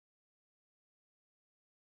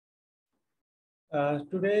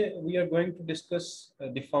Today we are going to discuss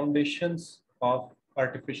the foundations of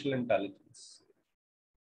artificial intelligence.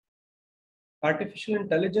 Artificial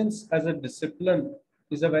intelligence as a discipline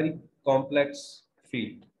is a very complex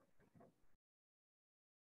field.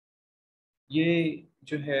 ये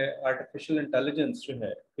जो है artificial intelligence जो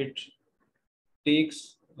है it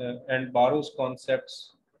takes and borrows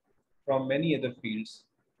concepts from many other fields.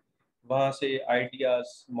 वहाँ से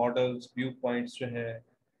ideas, models, viewpoints जो है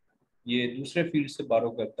ये दूसरे फील्ड से बारो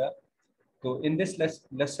करता है. तो in this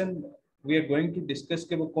lesson we are going to discuss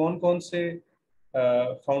कि वो कौन कौन से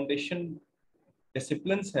फाउंडेशन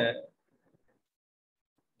डिसिप्लिन्स हैं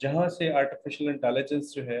जहाँ से आर्टिफिशियल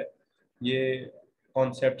इंटेलिजेंस जो है ये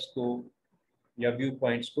कॉन्सेप्ट्स को या व्यू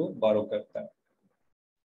पॉइंट्स को बारो करता है.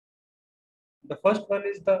 The first one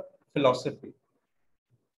is the philosophy.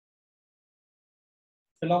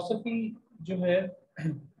 Philosophy जो है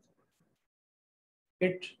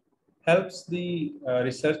it helps the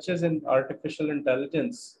researchers in artificial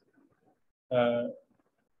intelligence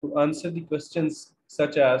to answer the questions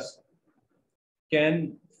such as,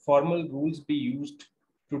 can formal rules be used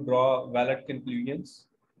to draw valid conclusions?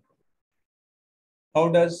 How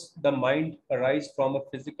does the mind arise from a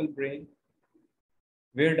physical brain?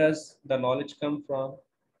 Where does the knowledge come from?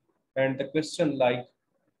 And the question like,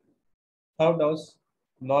 how does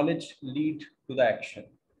knowledge lead to the action?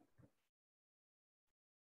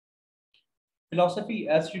 Philosophy,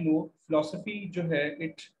 as you know, philosophy जो है,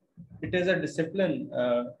 it is a discipline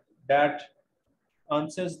that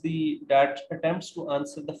attempts to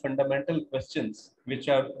answer the fundamental questions which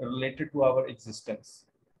are related to our existence,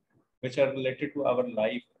 which are related to our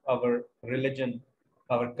life, our religion,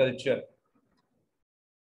 our culture.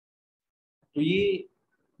 तो ये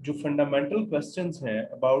जो fundamental questions हैं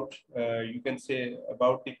about you can say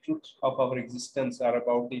about the truth of our existence or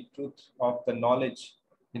about the truth of the knowledge,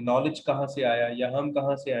 ये knowledge कहाँ से आया या हम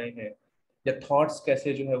कहाँ से आए हैं या thoughts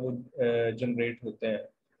कैसे जो है वो generate होते हैं,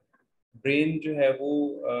 brain जो है वो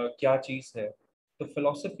क्या चीज़ है. तो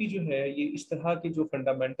philosophy जो है ये इस तरह के जो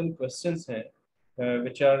fundamental questions हैं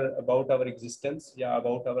which are about our existence या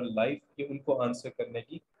about our life, ये उनको answer करने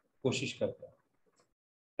की कोशिश करता है.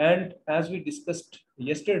 And as we discussed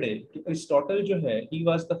yesterday, Aristotle जो है, he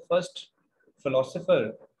was the first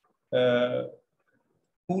philosopher uh,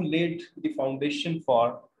 who laid the foundation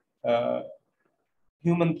for uh,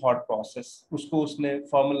 human thought process. उसको उसने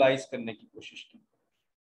formalize करने की कोशिश की.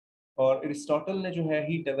 और Aristotle ने जो है,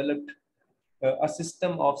 he developed a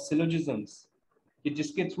system of syllogisms, कि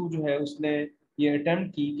जिसके थ्रू जो है उसने ये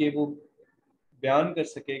attempt की कि वो बयान कर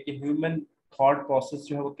सके कि ह्यूमन थॉट प्रोसेस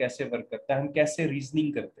जो है वो कैसे वर्क करता है, हम कैसे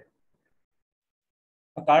रीजनिंग करते हैं.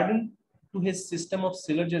 According to his system of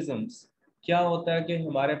सिलोजिज्म्स क्या होता है कि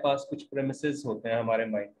हमारे पास कुछ प्रेमिसेस होते हैं हमारे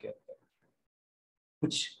माइंड के अंदर,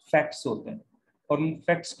 कुछ फैक्ट्स होते हैं, और उन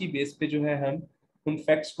फैक्ट्स की बेस पे जो है हम उन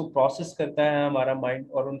फैक्ट्स को प्रोसेस करता है हमारा माइंड,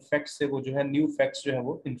 और उन फैक्ट्स से वो जो है न्यू फैक्ट्स जो है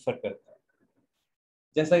वो इन्फर करता है.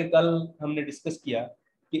 जैसा कि कल हमने डिस्कस किया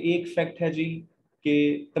कि एक फैक्ट है जी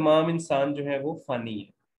कि तमाम इंसान जो है वो फानी है,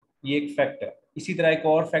 ये एक फैक्ट है. इसी तरह एक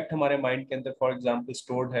और फैक्ट हमारे माइंड के अंदर फॉर एग्जांपल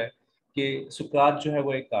स्टोर्ड है कि सुकरात जो है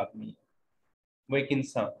वो एक आदमी है, वो एक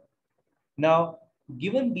इंसान. Now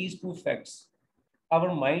given these two facts, our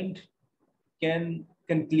mind can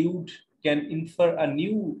conclude, can infer a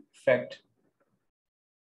new fact,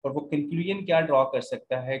 और वो कंक्लूजन क्या ड्रॉ कर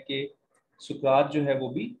सकता है कि सुकरात जो है वो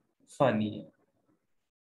भी फानी है.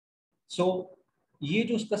 सो ये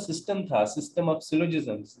जो उसका सिस्टम था, सिस्टम ऑफ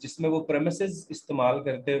सिलोजिज्म्स, जिसमें वो प्रेमिसेस इस्तेमाल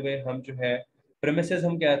करते हुए हम जो है, प्रेमिसेस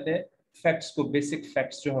हम कहते हैं फैक्ट्स को, बेसिक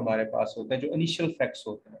फैक्ट्स जो हमारे पास होते हैं, जो इनिशियल फैक्ट्स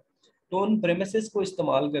होते हैं, तो उन प्रेमिसेस को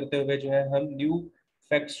इस्तेमाल करते हुए जो है हम न्यू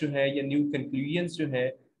फैक्ट्स जो है या न्यू कंक्लूजन्स जो है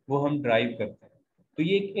वो हम ड्राइव करते हैं. तो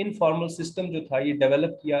ये एक इनफॉर्मल सिस्टम जो था ये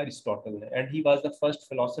डेवलप किया अरिस्टोटल ने, and he was the first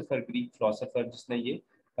philosopher, Greek philosopher, जिसने ये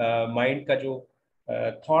माइंड का जो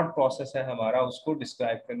थॉट प्रोसेस है हमारा उसको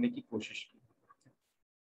डिस्क्राइब करने की कोशिश की.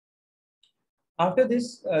 After this,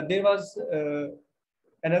 there was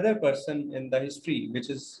another person in the history, which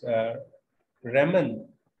is Raman.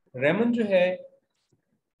 Raman जो है,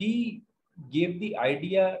 he gave the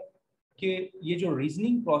idea कि ये जो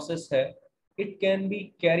reasoning process है, it can be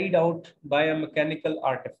carried out by a mechanical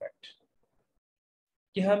artifact.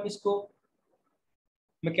 कि हम इसको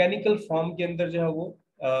मैकेनिकल फॉर्म के अंदर जो है वो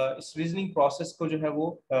इस रीजनिंग प्रोसेस को जो है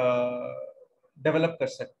वो डेवलप कर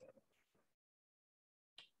सकते हैं,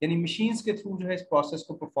 यानी मशीन्स के थ्रू जो है इस प्रोसेस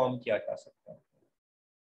को परफॉर्म किया जा सकता है.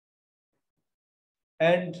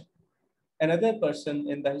 And another person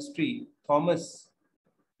in the history, Thomas,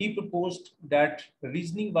 he proposed that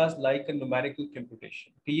reasoning was like a numerical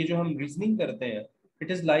computation, कि ये जो हम reasoning करते हैं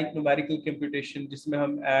it is like numerical computation, जिसमें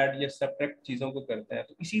हम ऐड या सब्ट्रैक्ट चीज़ों को करते हैं।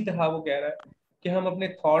 तो इसी तरह वो कह रहा है कि हम अपने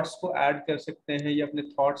थॉट्स को ऐड कर सकते हैं या अपने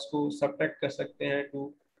थॉट्स को सब्ट्रैक्ट कर सकते हैं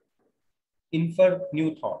टू इन्फर न्यू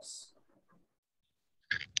थॉट्स।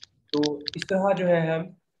 तो इस तरह जो है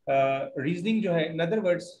हम रीजनिंग जो है, in other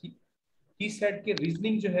words he said कि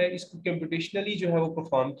रीजनिंग जो है इसको कंप्यूटेशनली जो है वो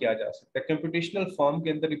परफॉर्म किया जा सकता है, कंप्यूटेशनल फॉर्म के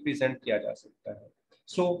अंदर रिप्रेजेंट किया जा सकता है।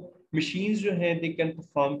 सो मशीन्स जो है they can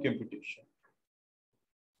perform computation.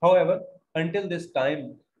 However, until this time,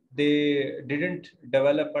 they didn't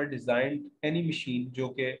develop or designed any machine जो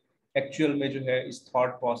कि actual में जो है इस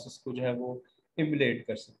thought process को जो है वो emulate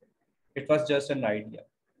कर सके। It was just an idea.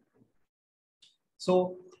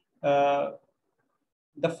 So,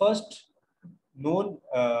 the first known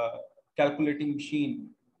calculating machine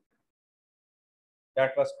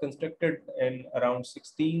that was constructed in around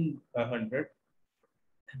 1600,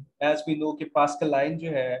 as we know कि Pascal line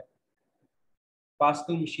जो है,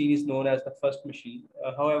 Pascal machine is known as the first machine.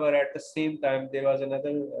 However, at the same time, there was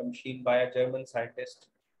another machine by a German scientist.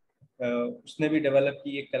 उसने भी develop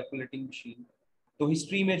की एक calculating machine. तो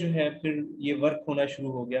history में जो है फिर ये वर्क होना शुरू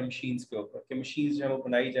हो गया मशीन्स के ऊपर कि मशीन्स जो है वो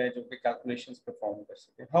बनाई जाए जो कि कैलकुलेशंस परफॉर्म कर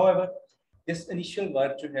सके। हाउएवर, दिस इनिशियल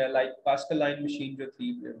वर्क जो है लाइक पास्कल लाइन मशीन जो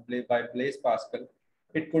थी bye Blaise Pascal,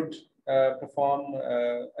 it could perform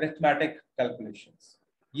arithmetic calculations.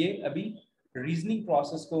 ये अभी रीजनिंग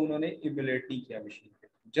प्रोसेस को उन्होंने इम्युलेट नहीं किया मशीन पे,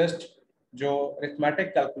 जस्ट जो अरिथमेटिक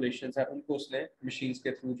कैलकुलेशंस है उनको उसने मशीन्स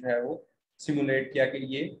के थ्रू जो है वो सिमुलेट किया कि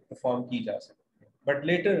ये परफॉर्म की जा सकती है। But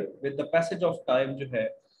later with the passage of time जो है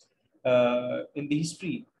in the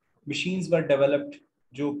history machines were developed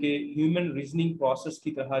जो कि ह्यूमन रीजनिंग प्रोसेस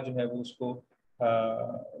की तरह जो है वो उसको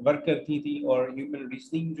वर्क करती थी और ह्यूमन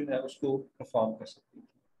रीजनिंग जो है उसको परफॉर्म कर सकती थी।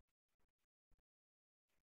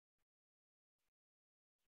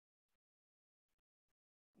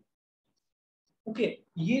 ओके,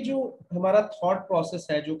 ये जो हमारा थॉट प्रोसेस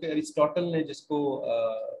है जो कि अरिस्टोटल ने जिसको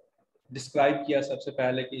डिस्क्राइब किया सबसे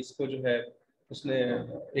पहले कि इसको जो है उसने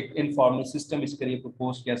एक इनफॉर्मल सिस्टम इसके लिए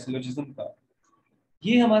प्रपोज किया सिलोजिज्म का।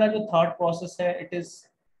 ये हमारा जो थॉट प्रोसेस है it is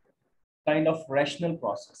kind of rational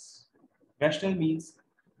process. Rational means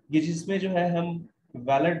ये जिसमें जो है हम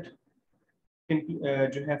वैलिड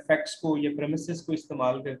जो है फैक्ट्स को या प्रेमिसेस को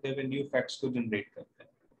इस्तेमाल करते हुए न्यू फैक्ट्स को जनरेट करते हैं।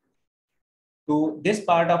 तो this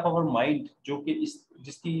part of our mind जो कि इस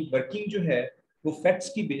जिसकी वर्किंग जो है वो फैक्ट्स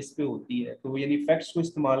की बेस पे होती है, तो वो यानी फैक्ट्स को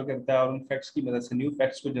इस्तेमाल करता है और उन फैक्ट्स की मदद से न्यू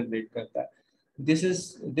फैक्ट्स को जनरेट करता है।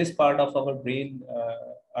 This part of our brain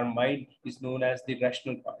और mind is known as the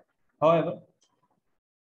rational part. However,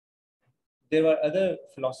 there were other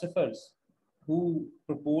philosophers who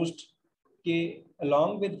proposed कि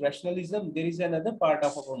along with rationalism there is another part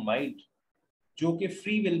of our mind जो कि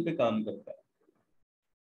free will पे काम करता है।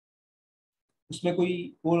 उसमें कोई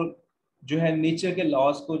वो जो है नेचर के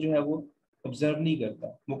लॉज को जो है वो ऑब्जर्व नहीं करता,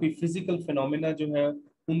 वो कोई फिजिकल फिनोमेना जो है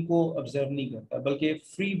उनको ऑब्जर्व नहीं करता, बल्कि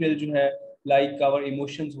फ्री विल जो है लाइक आवर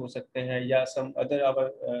इमोशंस हो सकते हैं या सम अदर आवर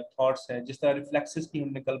थॉट्स हैं, जिस तरह रिफ्लेक्सेस की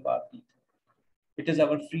हमने कल बात की। It is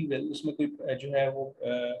our free will, उसमें कोई जो है वो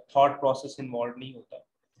थॉट प्रोसेस इन्वॉल्व नहीं होता।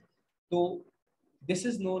 तो this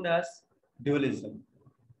is known as dualism.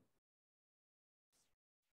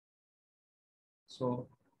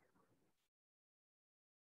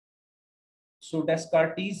 So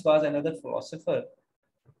डेस्कार्टीज was another philosopher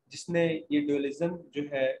जिसने ये ड्यूअलिज्म जो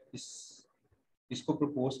है इसको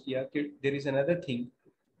प्रपोज किया कि there is another thing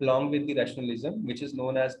along with the rationalism which is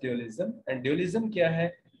known as dualism। and dualism क्या है?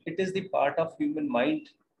 It is the part of human mind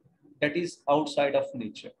that is outside of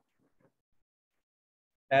nature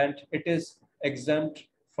and it is exempt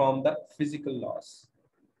from the physical laws।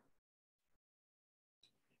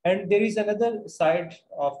 And there is another side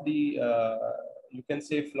of the you can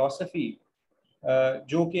say philosophy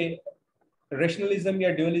जो कि rationalism या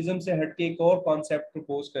dualism से हटके एक और concept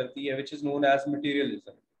propose करती है which is known as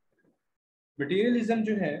materialism। materialism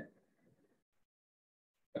जो है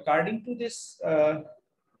according to this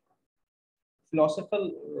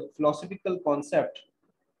philosophical concept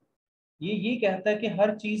ये कहता है कि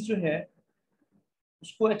हर चीज जो है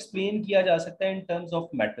उसको एक्सप्लेन किया जा सकता है इन टर्म्स ऑफ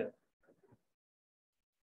मैटर।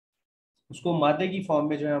 उसको मादे की फॉर्म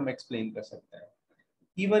में जो है हम एक्सप्लेन कर सकते हैं।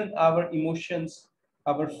 Even our emotions,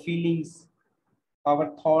 our feelings, our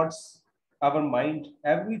thoughts, our mind,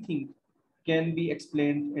 everything can be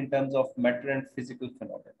explained in terms of matter and physical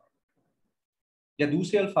phenomena. या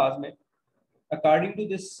दूसरे अल्फाज में according to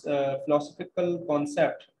this philosophical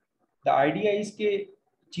concept the idea is के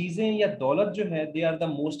चीजें या दौलत जो है they are the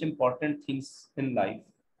most important things in life.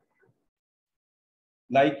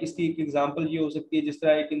 Like इसकी एक एग्जांपल ये हो सकती है जिस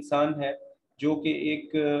तरह एक इंसान है जो कि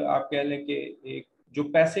एक आप कह लें कि एक जो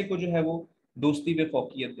पैसे को जो है वो दोस्ती पे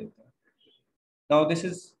फोकियत देते हैं। नाउ दिस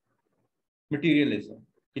इज मटीरियलिज्म,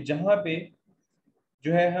 कि जहाँ पे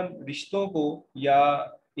जो है हम रिश्तों को या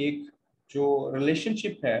एक जो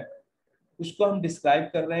रिलेशनशिप है उसको हम डिस्क्राइब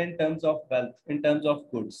कर रहे हैं in terms of wealth, in terms of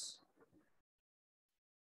goods.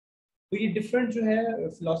 तो ये डिफरेंट जो है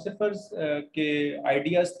फिलोसफर्स के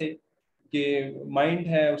आइडियाज थे कि माइंड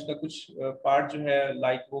है उसका कुछ पार्ट जो है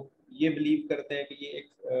लाइक वो ये बिलीव करते हैं कि ये एक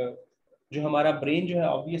जो हमारा ब्रेन जो है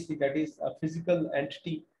obviously that is a physical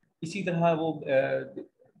entity. इसी तरह वो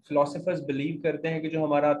फिलोसफर्स बिलीव करते हैं कि जो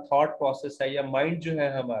हमारा थॉट प्रोसेस है या माइंड जो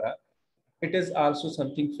है हमारा, it is also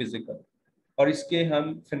something physical. और इसके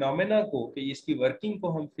हम फिनोमेना को, कि इसकी वर्किंग को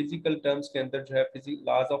हम फिजिकल टर्म्स के अंदर जो है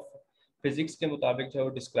लॉज ऑफ फिजिक्स के मुताबिक जो है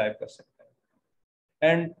वो डिस्क्राइब कर सकते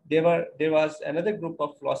हैं। And there was another group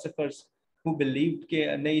of philosophers who believed कि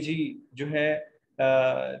नहीं जी जो है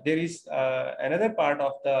there is another part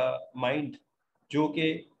of the mind जो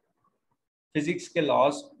कि फिजिक्स के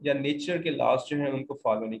लॉज या नेचर के लॉज जो है उनको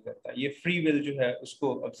फॉलो नहीं करता, ये फ्री विल जो है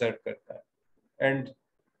उसको ऑब्जर्व करता है। And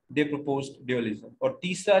they proposed dualism. और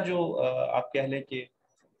तीसरा जो आप कह लें कि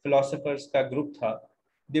फिलोसफर्स का ग्रुप था,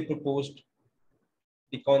 दे proposed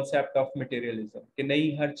the concept of materialism, कि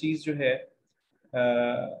नहीं हर चीज जो है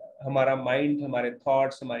हमारा माइंड, हमारे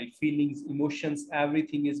थॉट्स, हमारी feelings, emotions,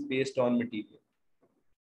 everything is based on material.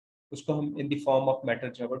 उसको हम in the form of matter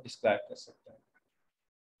जो है वो डिस्क्राइब कर सकते हैं।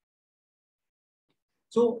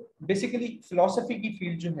 सो बेसिकली फिलोसफी की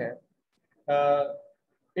फील्ड जो है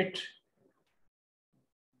it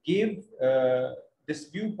gave this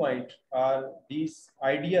viewpoint or these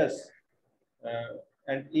ideas,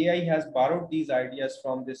 and AI has borrowed these ideas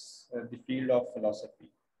from this the field of philosophy,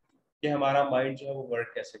 कि हमारा माइंड जो है वो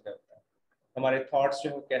वर्क कैसे करता है, हमारे थॉट्स जो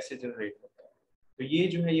है वो कैसे जनरेट होता है। तो ये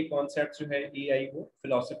जो है ये कॉन्सेप्ट जो है एआई वो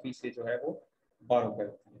फिलोसफी से जो है वो बोरो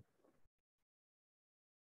करती है।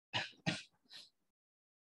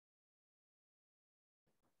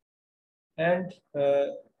 एंड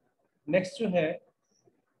नेक्स्ट जो है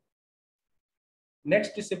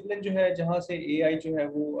नेक्स्ट डिसिप्लिन जो है जहाँ से एआई जो है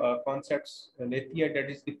वो कॉन्सेप्ट्स लेती है, that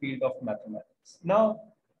is the field of mathematics. Now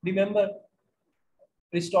remember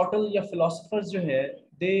Aristotle या फिलोसफर्स जो है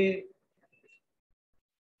they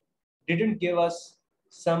didn't give us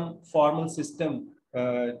some formal system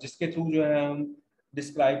जिसके थ्रू जो है हम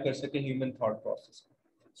डिस्क्राइब कर सके human thought process.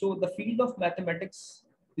 So the field of mathematics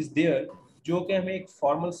is there, जो कि हमें एक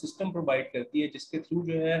फॉर्मल सिस्टम प्रोवाइड करती है जिसके थ्रू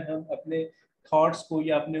जो है हम अपने थॉट्स को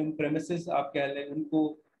या अपने उन प्रेमिसेस आप कह लें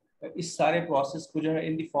उनको, इस सारे प्रोसेस को जो है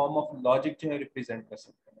in the form of logic जो है रिप्रेजेंट कर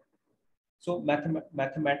सकते हैं। सो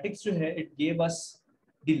मैथमेटिक्स जो है it gave us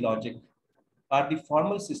the logic or the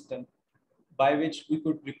formal system by which we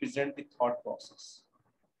could represent the thought process.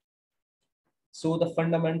 So the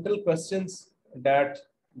fundamental questions that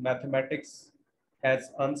mathematics has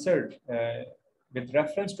answered with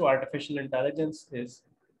reference to artificial intelligence is,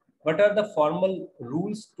 what are the formal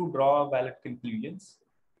rules to draw valid conclusions?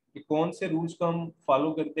 कि कौन से rules को हम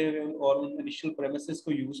follow करते हुए और उन initial premises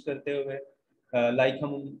को यूज करते हुए लाइक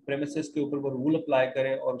हम उन प्रेमिसेस के ऊपर वो रूल अप्लाई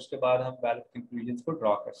करें और उसके बाद हम वैलिड कंक्लूजन्स को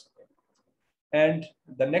ड्रॉ कर सकें। And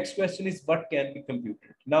the next question is, what can be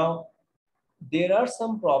computed? Now, there are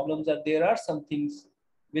some problems or there are some things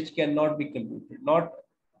which cannot be computed, not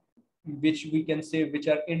which we can say which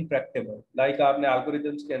are intractable. Like आपने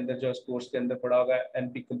algorithms के अंदर जो course के अंदर पढ़ा होगा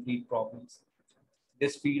NP complete problems.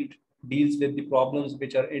 This field deals with the problems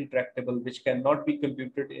which are intractable, which cannot be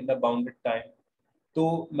computed in a bounded time. So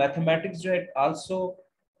mathematics जो है also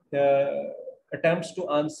attempts to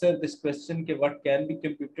answer this question कि what can be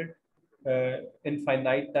computed in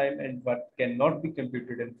finite time and what cannot be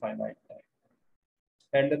computed in finite time.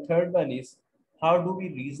 And the third one is, how do we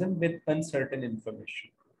reason with uncertain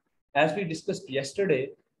information? As we discussed yesterday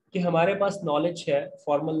कि हमारे पास knowledge है,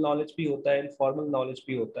 formal knowledge भी होता है, informal knowledge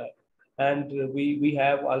भी होता है, and we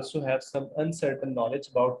have also have some uncertain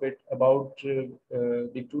knowledge about it, about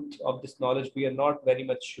the truth of this knowledge we are not very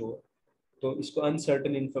much sure. तो इसको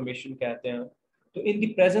अनसर्टेन इंफॉर्मेशन कहते हैं। तो in the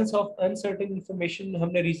presence of uncertain information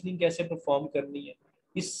हमने reasoning कैसे perform करनी है,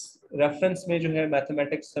 इस रेफरेंस में जो है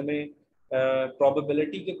मैथमेटिक्स हमें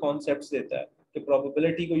प्रोबेबिलिटी के कॉन्सेप्ट्स देता है कि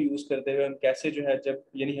प्रोबेबिलिटी को यूज़ करते हुए हम कैसे जो है, जब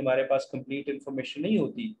यानी हमारे पास कंप्लीट इंफॉर्मेशन नहीं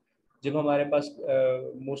होती, जब हमारे पास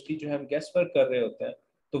मोस्टली जो है हम गेस वर्क कर रहे होते हैं,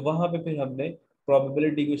 तो वहाँ पे फिर हमने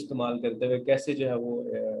प्रोबेबिलिटी को इस्तेमाल करते हुए कैसे जो है वो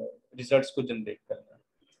रिजल्ट्स को जनरेट करना है।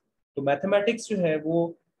 तो मैथमेटिक्स जो है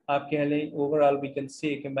वो आप कह लें ओवरऑल वी कैन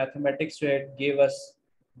से कि मैथमेटिक्स जो है give us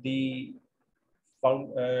the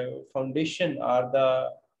foundation or the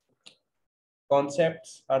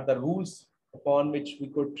concepts or the rules upon which we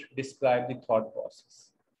could describe the thought process.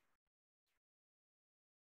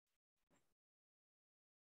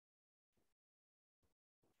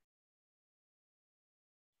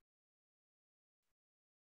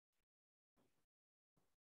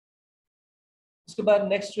 उसके बाद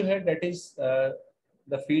नेक्स्ट जो है that is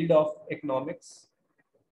the field of economics.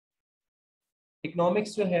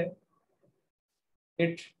 Economics जो है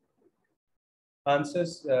it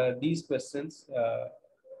answers these questions.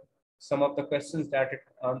 Some of the questions that it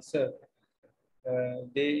answer,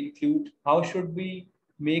 they include how should we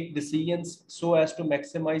make decisions so as to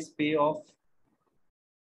maximize payoff,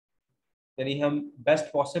 यानी हम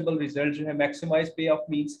best possible result जो है, maximise पे of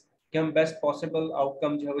means कि हम best possible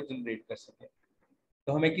outcome जो है वो जनरेट कर सकें।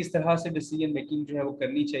 तो हमें किस तरह से डिसीजन मेकिंग जो है वो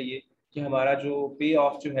करनी चाहिए कि हमारा जो पे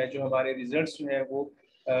ऑफ जो है, जो हमारे रिजल्ट्स जो है वो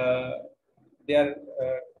they are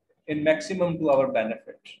in maximum to our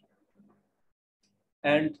benefit.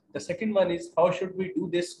 And the second one is how should we do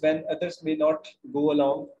this when others may not go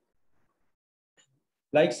along?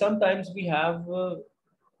 Like sometimes we are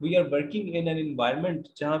working in an environment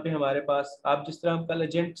जहाँ पे हमारे पास, आप जिस तरह हम कल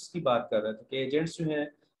agents की बात कर रहे थे कि एजेंट्स जो हैं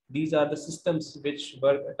these are the systems which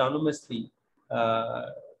work autonomously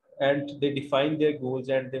and they define their goals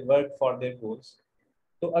and they work for their goals.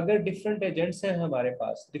 तो अगर डिफरेंट एजेंट्स हैं हमारे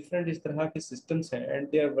पास, डिफरेंट इस तरह के सिस्टम्स हैं and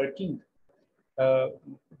they are working,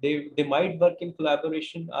 they might work in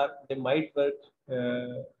collaboration or they might work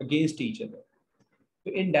against each other.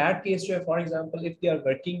 So in that case, for example, if they are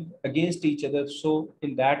working against each other, so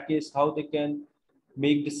in that case, how they can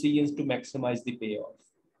make decisions to maximize the payoff?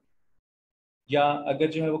 या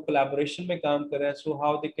अगर जो है वो collaboration में काम कर रहे हैं, so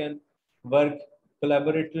how they can work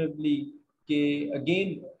collaboratively कि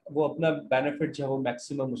again वो अपना benefit जो है वो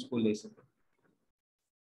maximum उसको ले सके.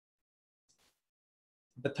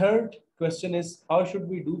 The third question is how should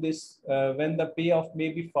we do this when the payoff may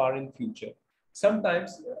be far in future?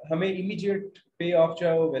 Sometimes हमें immediate payoff जो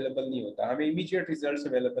है वो available नहीं होता, हमें immediate results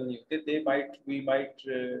available नहीं होते. We might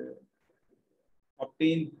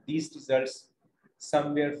obtain these results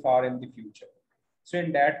somewhere far in the future. So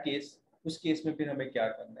in that case, उस केस में फिर हमें क्या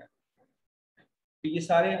करना है? तो ये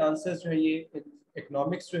सारे आंसर्स जो है ये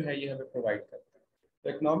इकोनॉमिक्स जो है ये हमें प्रोवाइड करता है. तो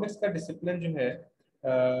इकोनॉमिक्स का डिसिप्लिन जो है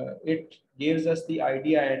it gives us the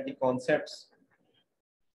idea and the concepts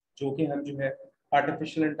जो कि हम जो है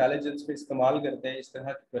आर्टिफिशियल इंटेलिजेंस पे इस्तेमाल करते हैं इस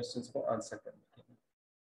तरह के क्वेश्चंस को आंसर करने के लिए.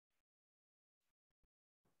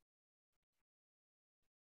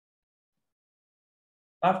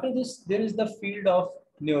 After this, there is the field of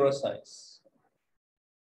neuroscience.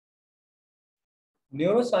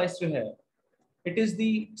 Neuroscience जो है it is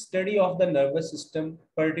the study of the nervous system,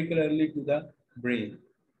 particularly to the brain.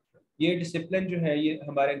 ये डिसिप्लिन जो है ये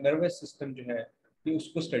हमारे नर्वस सिस्टम जो है ये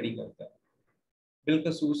उसको स्टडी करता है,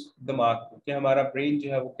 बिलखसूस दिमाग को, कि हमारा ब्रेन जो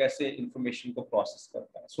है वो कैसे इंफॉर्मेशन को प्रोसेस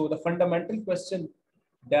करता है. So the fundamental question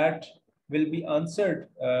that will be answered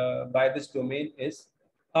by this domain is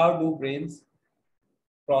how do brains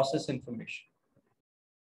process information.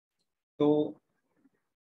 तो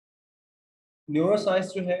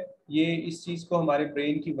न्यूरोसाइंस जो है ये इस चीज़ को, हमारे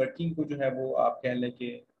ब्रेन की वर्किंग को जो है वो आप कह लें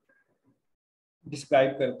कि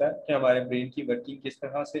डिस्क्राइब करता है कि हमारे ब्रेन की वर्किंग किस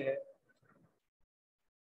तरह से है.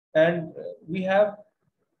 And we have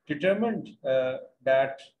determined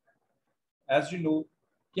that, as you know,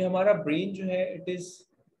 कि हमारा ब्रेन जो है it is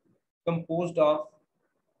composed of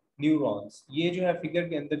neurons. ये जो है फिगर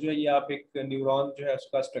के अंदर जो है ये आप एक न्यूरॉन जो है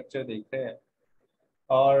उसका स्ट्रक्चर देख रहे हैं,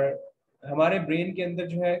 और हमारे ब्रेन के अंदर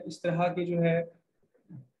जो है इस तरह के जो है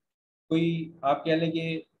कोई आप कह लें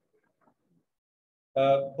कि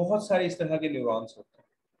बहुत सारे इस तरह के न्यूरॉन्स होते हैं.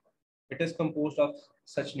 It is composed of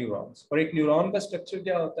such neurons. और एक न्यूरॉन का स्ट्रक्चर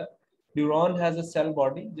क्या होता है? Neuron has a cell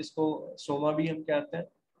body जिसको सोमा भी हम कहते हैं,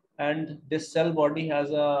 and this cell body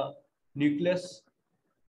has a nucleus.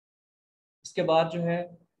 इसके बाद जो है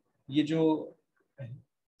ये जो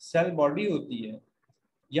सेल बॉडी होती है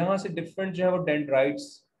यहाँ से डिफरेंट जो है वो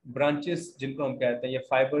डेंड्राइट्स, ब्रांचेस जिनको हम कहते हैं, या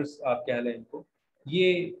फाइबर्स आप कह लें इनको,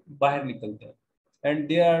 ये बाहर निकलते हैं. And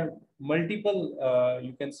they are multiple,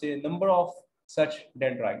 you can say number of such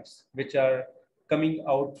dendrites which are coming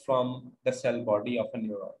out from the cell body of a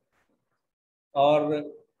neuron. और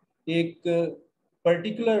एक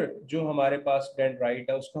पर्टिकुलर जो हमारे पास डेंड्राइट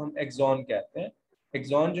है उसको हम एक्सॉन कहते हैं.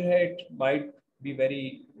 एक्सॉन जो है it might be very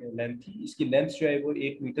lengthy, इसकी लेंथ जो है वो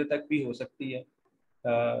 1 मीटर तक भी हो सकती है.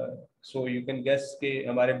 सो यू कैन गेस के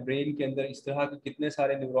हमारे ब्रेन के अंदर इस तरह के कितने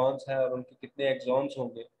सारे न्यूरॉन्स हैं और उनके कितने एक्सॉन्स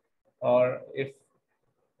होंगे. और if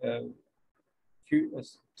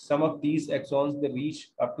some of these axons they reach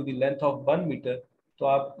up to the length of 1 meter, तो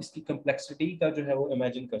आप इसकी complexity का जो है वो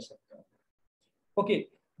imagine कर सकते हैं. Okay,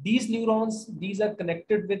 these neurons, these are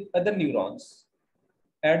connected with other neurons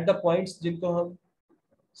at the points जिनको हम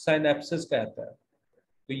synapses कहते हैं.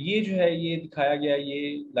 तो ये जो है ये दिखाया गया, ये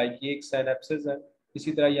ये एक synapses है.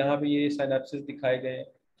 इसी तरह यहाँ पे ये synapses दिखाए गए हैं.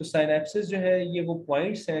 तो synapses जो है ये वो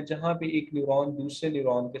points हैं जहाँ पे एक न्यूरॉन दूसरे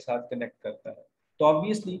न्यूरॉन के साथ कनेक्ट करता है. तो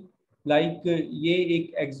ऑब्वियसली लाइक ये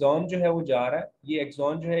एक एक्सॉन जो है वो जा रहा है, ये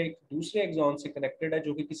एक्सॉन जो है एक दूसरे एक्सॉन से कनेक्टेड है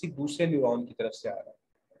जो कि किसी दूसरे न्यूरॉन की तरफ से आ रहा है.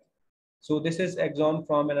 So this is axon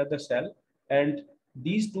from another cell, and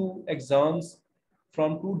these two axons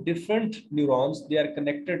from two different neurons, they are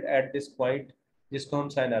connected at this point, जिसको हम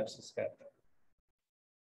synapses कहते हैं.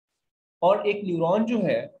 और एक न्यूरॉन जो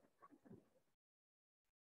है,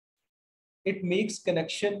 it makes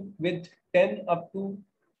connection with 10 up to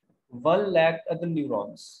 1 lakh other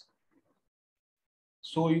neurons.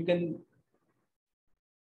 So you can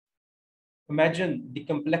imagine the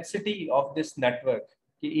complexity of this network,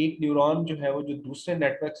 कि एक न्यूरॉन जो है वो जो दूसरे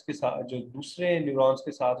नेटवर्क्स के साथ, जो दूसरे न्यूरॉन्स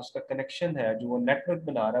के साथ उसका कनेक्शन है, जो वो नेटवर्क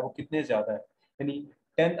बना रहा है, वो कितने ज़्यादा है, यानी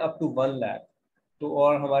 10 up to 1 lakh. तो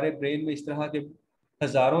और हमारे ब्रेन में इस तरह के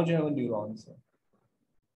हज़ारों जो है वो न्यूरॉन्स हैं.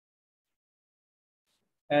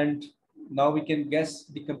 And now we can guess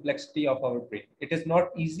the complexity of our brain. It is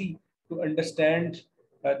not easy to understand.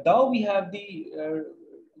 Though we have the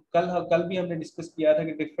कल भी हमने डिस्कस किया था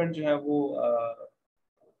कि डिफरेंट जो है वो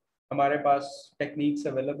हमारे पास टेक्निक्स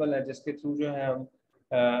अवेलेबल है जिसके थ्रू जो है हम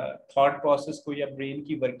थॉट प्रोसेस को या ब्रेन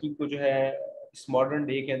की वर्किंग को जो है इस मॉडर्न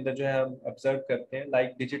डे के अंदर जो है हम ऑब्जर्व करते हैं.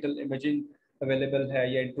 लाइक डिजिटल इमेजिंग अवेलेबल है,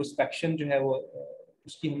 या इंट्रोस्पेक्शन जो है वो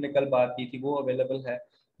उसकी हमने कल बात की थी, वो अवेलेबल है,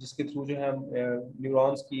 जिसके थ्रू जो है हम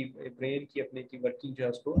न्यूरॉन्स की, ब्रेन की अपने की वर्किंग जो है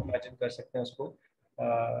उसको इमेजिन कर सकते हैं, उसको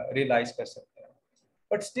रियलाइज कर सकते हैं.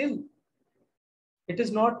 But still it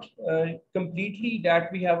is not completely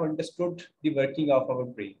that we have understood the working of our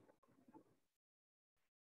brain.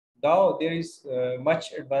 Though there is much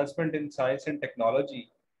advancement in science and technology,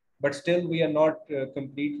 but still we are not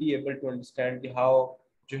completely able to understand how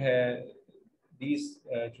जो है, these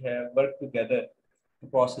जो है work together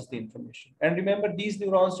to process the information. And remember, these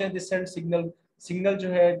neurons जो है, they send signal जो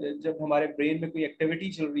है, जब हमारे ब्रेन में कोई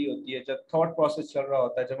एक्टिविटी चल रही होती है, जब थॉट प्रोसेस चल रहा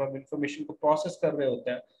होता है, जब हम इंफॉर्मेशन को प्रोसेस कर रहे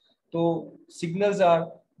होते हैं, तो signals are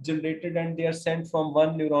generated and they are sent from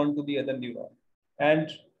one neuron to the other neuron.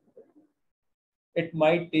 And it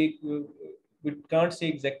might take, we can't say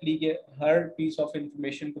exactly कि हर piece of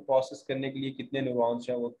information को process करने के लिए कितने neurons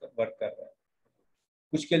हैं वो work कर रहे हैं.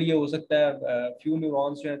 कुछ के लिए हो सकता है few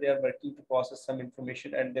neurons जो हैं, they are working to process some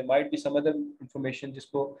information, and there might be some other information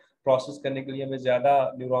जिसको process करने के लिए हमें ज़्यादा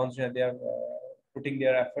neurons जो हैं, they are putting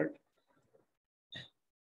their effort.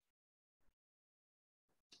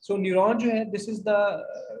 So neuron जो है, this is the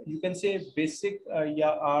you can say basic या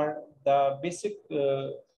are the basic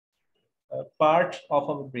part of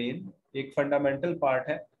our brain, एक फंडामेंटल पार्ट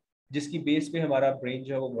है जिसकी बेस पे हमारा ब्रेन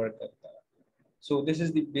जो है वो वर्क करता है. So this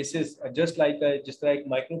is the basis. Just like जिस तरह एक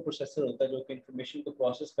माइक्रो प्रोसेसर होता है जो कि इंफॉर्मेशन को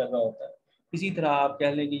प्रोसेस कर रहा होता है, इसी तरह आप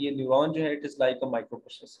कह लें कि ये न्यूरॉन जो है, it is like a micro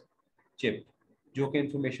processor chip जो कि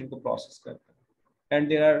इंफॉर्मेशन को प्रोसेस करता है. And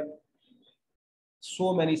there are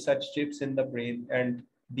so many such chips in the brain, and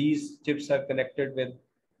these chips are connected with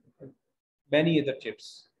many other chips.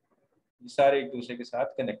 सारे एक दूसरे के साथ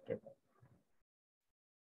कनेक्टेड हैं.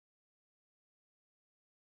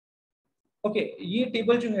 ओके, ये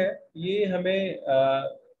टेबल जो है ये हमें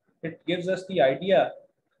it gives us the idea,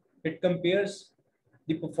 it compares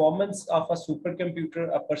the performance of a super computer,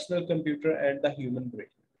 a personal computer and the human brain.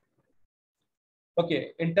 Okay,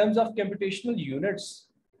 in terms of computational units,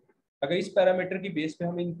 अगर इस पैरामीटर की बेस पे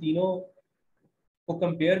हम इन तीनों को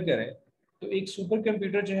कंपेयर करें, तो एक सुपर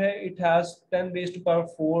कंप्यूटर जो है, it has 10 raised to power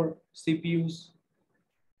 4 CPUs,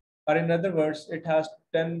 or in other words it has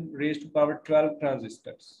 10 raised to power 12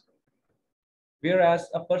 transistors. Whereas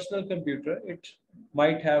a personal computer, it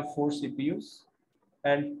might have 4 CPUs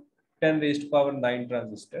and 10 raised to power 9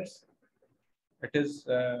 transistors. It is,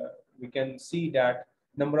 we can see that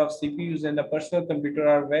number of CPUs in a personal computer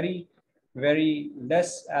are very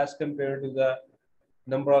less as compared to the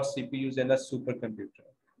number of CPUs in a supercomputer.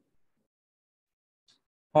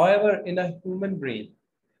 However, in a human brain,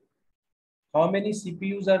 how many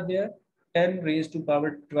CPUs are there? 10 raised to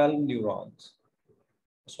power 12 neurons.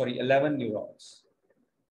 Sorry, 11 neurons.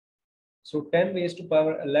 So 10 raised to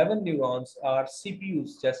power 11 neurons are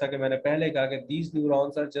CPUs. जैसा कि मैंने पहले कहा कि these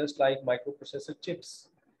neurons are just like microprocessor chips,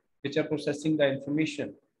 which are processing the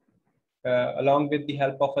information along with the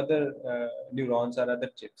help of other neurons or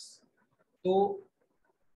other chips. So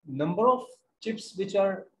number of chips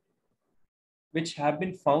which have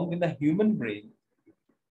been found in the human brain,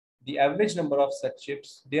 the average number of such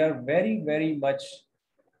chips, they are very much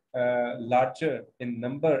larger in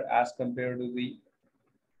number as compared to the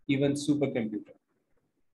even supercomputer.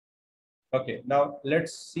 Okay, now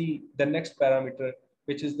let's see the next parameter,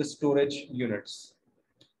 which is the storage units.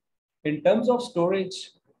 In terms of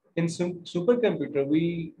storage, in supercomputer,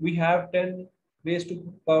 we have 10 raised to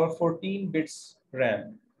power 14 bits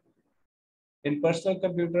RAM. In personal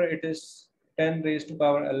computer, it is 10 raised to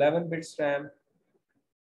power 11 bits RAM,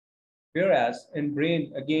 whereas in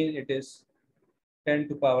brain, again, it is 10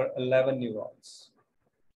 to power 11 neurons.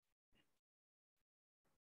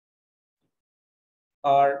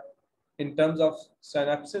 और in terms of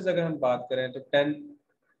synapses अगर हम बात करें तो 10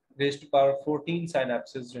 raised to power 14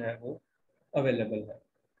 synapses जो है वो available है.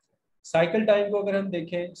 साइकिल टाइम को अगर हम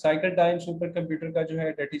देखें, साइकिल टाइम सुपर कंप्यूटर का जो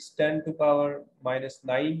है date is 10 to power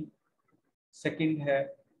 -9 second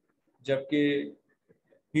है, जबकि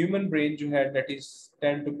ह्यूमन ब्रेन जो है date is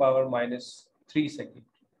 10 to power -3 second.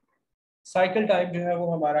 Cycle time जो है वो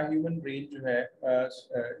हमारा ह्यूमन ब्रेन जो है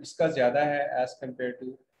इसका ज़्यादा है as compare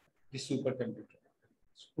to the super computer.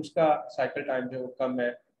 उसका साइकिल टाइम जो है वो कम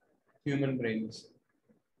है ह्यूमन ब्रेन से.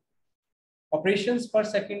 ऑपरेशंस पर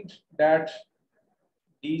second that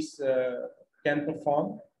these can perform.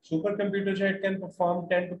 Supercomputer जो है can perform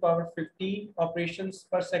 10 to power 15 operations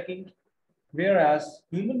per second, whereas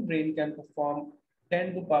human brain can perform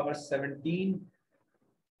 10 to power 17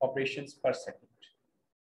 operations per second.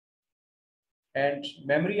 And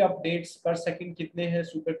memory updates per second कितने हैं?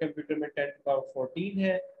 Supercomputer में 10 to power 14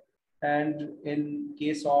 है, and in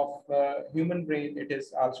case of human brain it is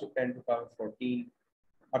also 10 to power 14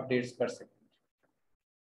 updates per second.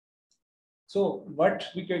 So what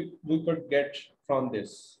we could get from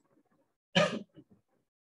this?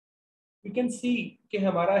 We can see कि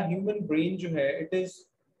हमारा human brain जो है it is,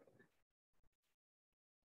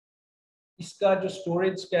 इसका जो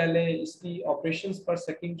storage कह लें, इसकी operations per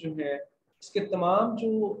second जो है, इसके तमाम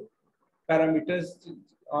जो parameters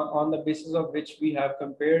on the basis of which we have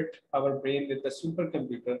compared our brain with the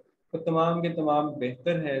supercomputer, तो तमाम के तमाम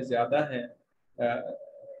बेहतर है, ज़्यादा है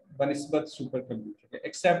बनिस्बत सुपर कंप्यूटर के,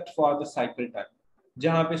 except for the cycle time,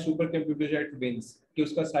 जहाँ पे सुपर कंप्यूटर जो इट विंस कि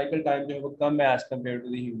उसका साइकिल टाइम जो है वो कम है as compare to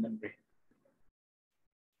the human brain.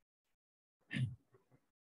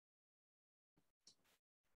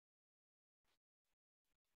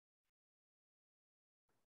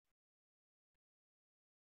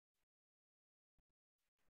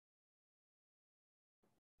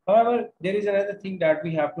 However, there is another thing that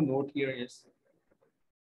we have to note here is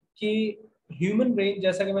कि ह्यूमन ब्रेन,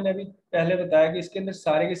 जैसा कि मैंने अभी पहले बताया, कि इसके अंदर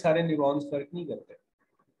सारे के सारे न्यूरॉन्स फर्क नहीं करते.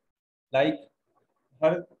 Like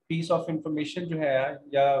her piece of information जो है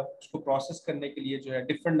या उसको प्रोसेस करने के लिए जो है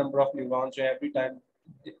डिफरेंट नंबर ऑफ न्यूरॉन्स जो है, every time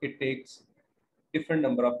it takes different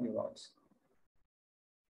number of neurons.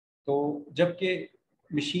 तो जबकि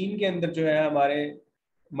मशीन के अंदर जो है हमारे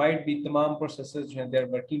माइट भी तमाम प्रोसेसर्स जो हैं they are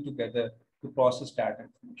working together to process that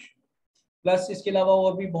information. Plus इसके अलावा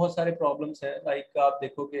और भी बहुत सारे प्रॉब्लम्स हैं. लाइक आप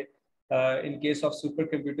देखोगे in case of super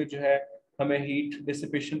computer जो है हमें हीट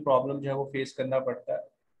डिसिपेशन प्रॉब्लम जो है वो फेस करना पड़ता है.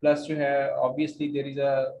 प्लस जो है obviously there is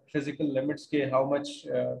a physical limits के how much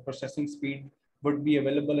processing speed would be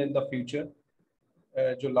available in the future.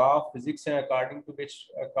 जो लॉ ऑफ फिजिक्स है,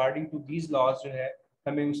 अकॉर्डिंग टू दीज लॉज जो है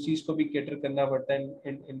हमें उस चीज़ को भी कैटर करना पड़ता है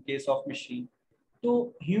इन केस ऑफ मशीन.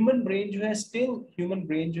 तो ह्यूमन ब्रेन जो है, स्टिल ह्यूमन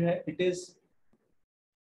ब्रेन जो है it is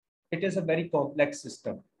a very complex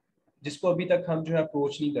system, जिसको अभी तक हम जो है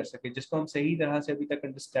अप्रोच नहीं कर सके, जिसको हम सही तरह से अभी तक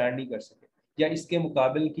अंडरस्टैंड नहीं कर सके, या इसके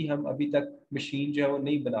मुकाबले की हम अभी तक मशीन जो है वो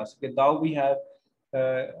नहीं बना सके. दाउ वी हैव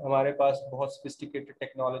हमारे पास बहुत सोफिस्टिकेटेड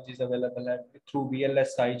टेक्नोलॉजीज अवेलेबल है. थ्रू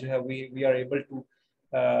VLSI जो है we are able to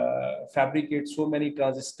fabricate so many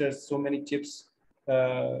transistors, so many chips.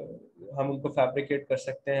 हम उनको फैब्रिकेट कर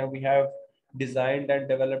सकते हैं. We have designed and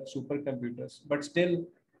developed super computers, but still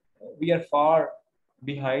we are far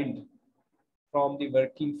behind from the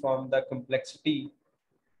working, from the complexity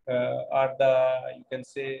or the, you can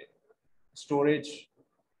say, storage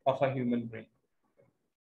of a human brain.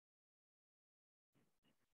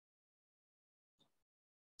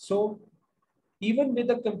 So even with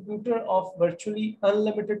a computer of virtually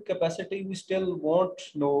unlimited capacity, we still won't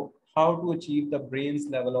know how to achieve the brain's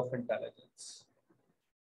level of intelligence.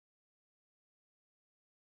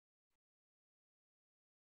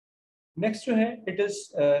 Next जो है it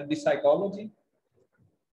is the psychology.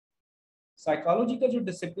 Psychology का जो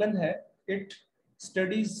discipline है it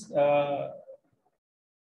studies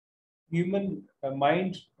human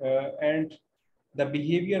mind and the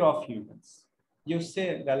behaviour of humans. ये उससे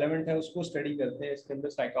relevant है, उसको study करते हैं. इसके अंदर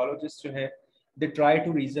साइकोलॉजिस्ट जो है दे ट्राई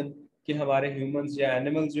टू रीजन कि हमारे ह्यूमंस या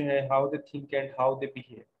एनिमल्स जो है how they think and how they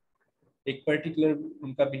behave, एक पर्टिकुलर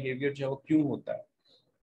उनका बिहेवियर जो है वो क्यों होता है.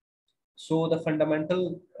 So the fundamental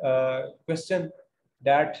question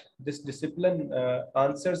that this discipline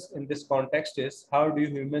answers in this context is how do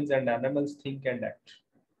humans and animals think and act?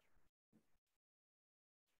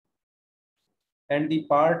 And the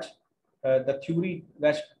part, the theory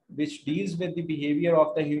which deals with the behavior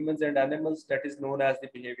of the humans and animals, that is known as the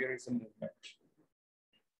behaviorism movement.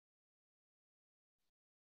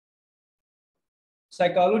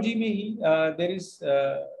 Psychology में ही there is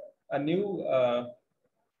a new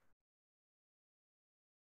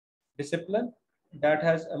discipline that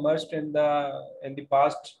has emerged in the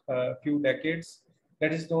past few decades,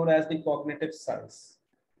 that is known as the cognitive science.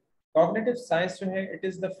 Cognitive science जो है, it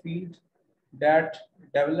is the field that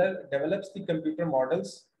develops the computer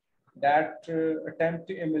models that attempt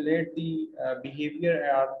to emulate the behavior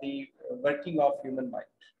or the working of human mind.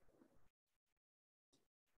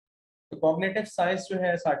 The cognitive science जो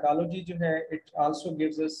है, psychology जो है, it also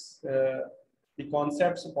gives us the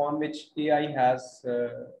concepts upon which AI has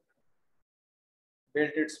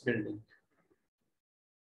built its building.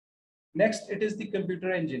 Next, it is the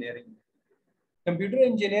computer engineering. Computer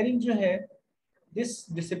engineering जो है, this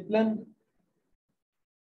discipline,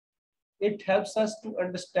 it helps us to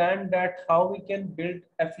understand that how we can build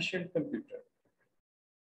efficient computer,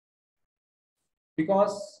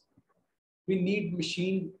 because we need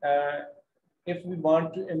machine if we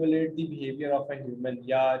want to emulate the behavior of a human,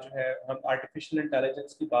 या जो है हम artificial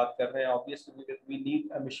intelligence की बात कर रहे हैं, obviously we need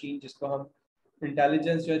a machine जिसको हम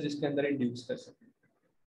intelligence जो है जिसके अंदर induce कर सकें.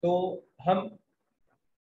 तो हम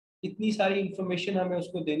इतनी सारी इंफॉर्मेशन हमें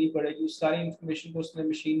उसको देनी पड़ेगी, उस सारी इंफॉर्मेशन को उसने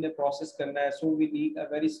मशीन ने प्रोसेस करना है. So we need a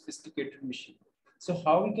very sophisticated machine. So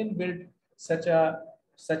how we can build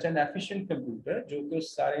such an efficient computer जो कि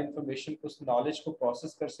उस सारे इंफॉर्मेशन को, उस नॉलेज को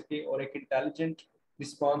प्रोसेस कर सके और एक इंटेलिजेंट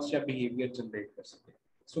रिस्पॉन्स या बिहेवियर जनरेट कर सके.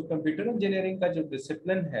 सो कंप्यूटर इंजीनियरिंग का जो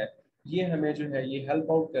डिसिप्लिन है, ये हमें जो है ये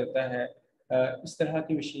हेल्प आउट करता है इस तरह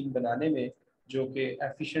की मशीन बनाने में जो कि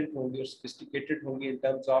एफिशिएंट होंगी और सोफिस्टिकेटेड होंगी in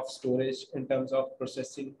terms of storage, in terms of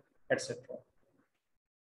processing, etc.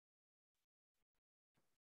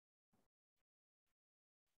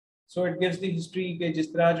 So it gives the history के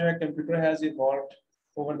जिस तरह जो है computer has evolved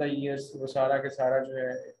over the years, वो सारा के सारा जो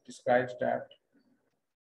है it describes that.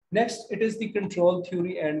 Next, it is the control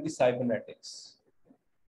theory and the cybernetics.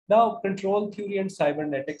 Now, control theory and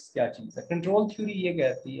cybernetics क्या चीज़ है? Control theory ये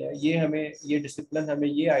कहती है, ये हमें ये discipline हमें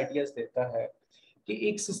ये ideas देता है कि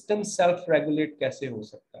एक system self regulate कैसे हो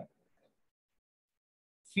सकता है.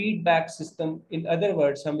 Feedback system, in other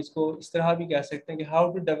words हम इसको इस तरह भी कह सकते हैं कि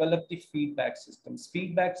how to develop the feedback systems.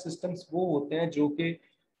 Feedback systems वो होते हैं जो कि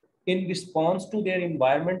in response to their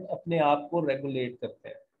environment अपने आप को रेगुलेट करते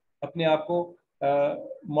हैं, अपने आप को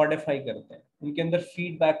मॉडिफाई करते हैं. उनके अंदर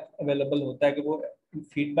फीडबैक अवेलेबल होता है कि वो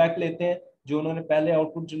फीडबैक लेते हैं, जो उन्होंने पहले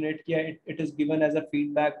आउटपुट जनरेट किया it is given as a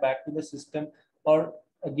feedback back to the system, और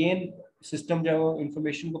अगेन सिस्टम जो है वो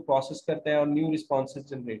इंफॉर्मेशन को प्रोसेस करता है और न्यू रिस्पॉन्सेज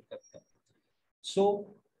जनरेट करता है. So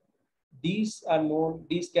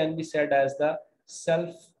these can be said as the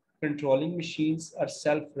self-controlling machines or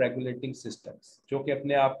self-regulating systems जो कि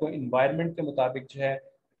अपने आप को environment के मुताबिक जो है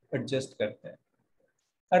adjust करते हैं.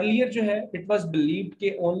 Earlier जो है it was believed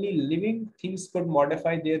कि only living things could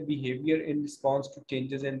modify their behavior in response to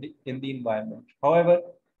changes in the environment. However,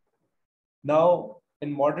 now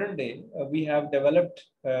in modern day we have developed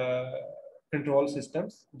control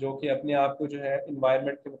systems जो कि अपने आप को जो है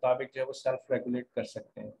इन्वायरमेंट के मुताबिक जो है वो सेल्फ रेगुलेट कर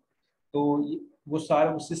सकते हैं. तो वो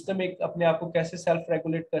सारा सिस्टम एक अपने आप को कैसे सेल्फ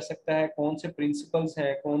रेगुलेट कर सकता है, कौन से प्रिंसिपल्स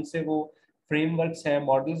हैं, कौन से वो फ्रेमवर्क्स हैं,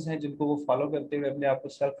 मॉडल्स हैं जिनको वो फॉलो करते हुए अपने आप को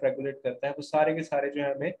सेल्फ रेगुलेट करता है, वो सारे के सारे जो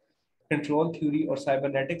है हमें कंट्रोल थ्योरी और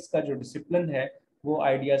साइबरनेटिक्स का जो डिसिप्लिन है वो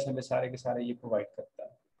आइडियाज हमें सारे के सारे ये प्रोवाइड करता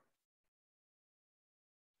है.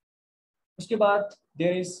 उसके बाद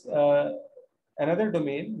there is another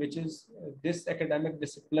domain which is this academic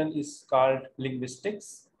discipline is called linguistics.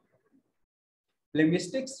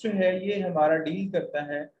 Linguistics जो है ये हमारा डील करता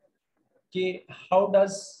है कि how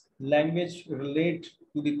does language relate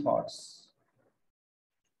to the thoughts.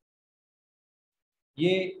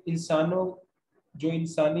 ये इंसानों जो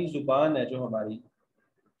इंसानी जुबान है जो हमारी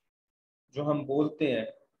जो हम बोलते हैं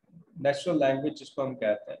नेचुरल लैंग्वेज जिसको हम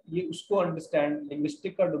कहते हैं, ये उसको अंडरस्टैंड,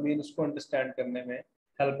 लिंग्विस्टिक का डोमेन उसको अंडरस्टैंड करने में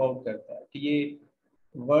हेल्प आउट करता है कि ये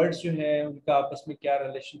वर्ड्स जो हैं उनका आपस में क्या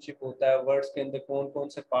रिलेशनशिप होता है, वर्ड्स के अंदर कौन कौन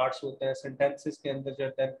से पार्ट्स होते हैं, सेंटेंसेस के अंदर जो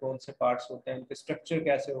है कौन से पार्ट्स होते हैं, उनके स्ट्रक्चर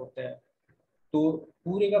कैसे होते हैं. तो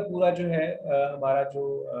पूरे का पूरा जो है हमारा जो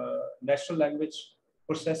नेचुरल लैंग्वेज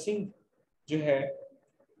प्रोसेसिंग जो है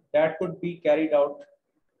that could be carried out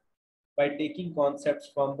by taking concepts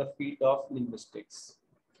from the field of linguistics.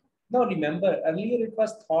 Now remember earlier it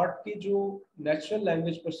was thought कि जो natural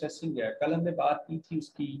language processing है, कल हमने बात की थी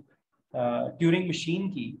उसकी ट्यूरिंग मशीन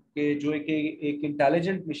की, कि जो एक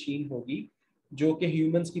इंटेलिजेंट मशीन होगी जो कि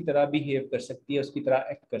ह्यूमंस की तरह बिहेव कर सकती है, उसकी तरह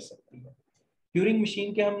एक्ट कर सकती है. ट्यूरिंग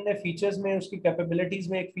मशीन के हमने फीचर्स में, उसकी कैपेबिलिटीज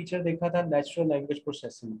में एक फीचर देखा था नेचुरल लैंग्वेज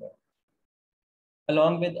प्रोसेसिंग का.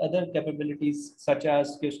 along with other capabilities such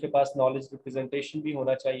as कि उसके पास knowledge representation भी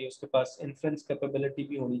होना चाहिए, उसके पास inference capability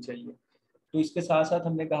भी होनी चाहिए। तो इसके साथ साथ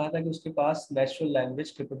हमने कहा था कि उसके पास नेचुरल लैंग्वेज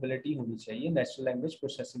कैपेबिलिटी होनी चाहिए, नेचुरल लैंग्वेज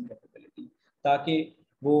प्रोसेसिंग कैपेबिलिटी, ताकि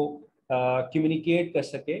वो कम्युनिकेट कर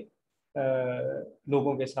सके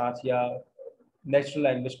लोगों के साथ या नेचुरल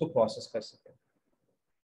लैंग्वेज को प्रोसेस कर सके।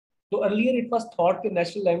 तो अर्लियर इट वाज थॉट कि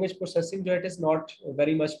नेचुरल लैंग्वेज प्रोसेसिंग जो है it is not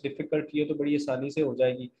very much difficult, ये तो बड़ी आसानी से हो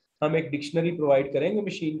जाएगी। हम एक डिक्शनरी प्रोवाइड करेंगे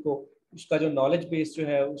मशीन को, उसका जो नॉलेज बेस जो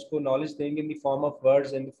है उसको नॉलेज देंगे in the form of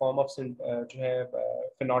words, in the form of जो है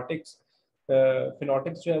फिनोटिक्स,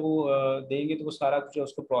 फिनोटिक्स जो है वो देंगे तो वो सारा कुछ है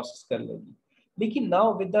उसको प्रोसेस कर लेगी। लेकिन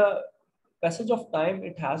now with the passage of time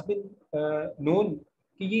it has been known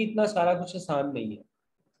कि ये इतना सारा कुछ आसान नहीं है,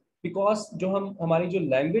 बिकॉज जो हम हमारी जो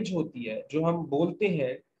लैंग्वेज होती है जो हम बोलते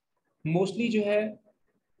हैं मोस्टली जो है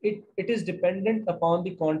it is dependent upon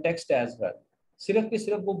the context as well. सिर्फ के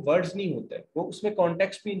सिर्फ वो वर्ड्स नहीं होते, वो उसमें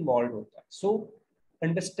कॉन्टेक्स्ट भी इन्वॉल्व होता है। सो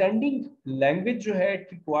अंडरस्टैंडिंग लैंग्वेज जो है it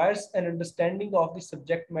requires an understanding of the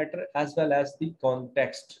subject matter as well as the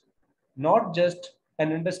context, not just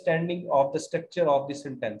an understanding of the structure of the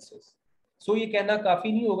sentences. सो ये कहना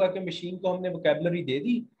काफी नहीं होगा कि मशीन को हमने वोकेबलरी दे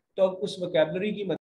दी तो अब उस वोकेबलरी की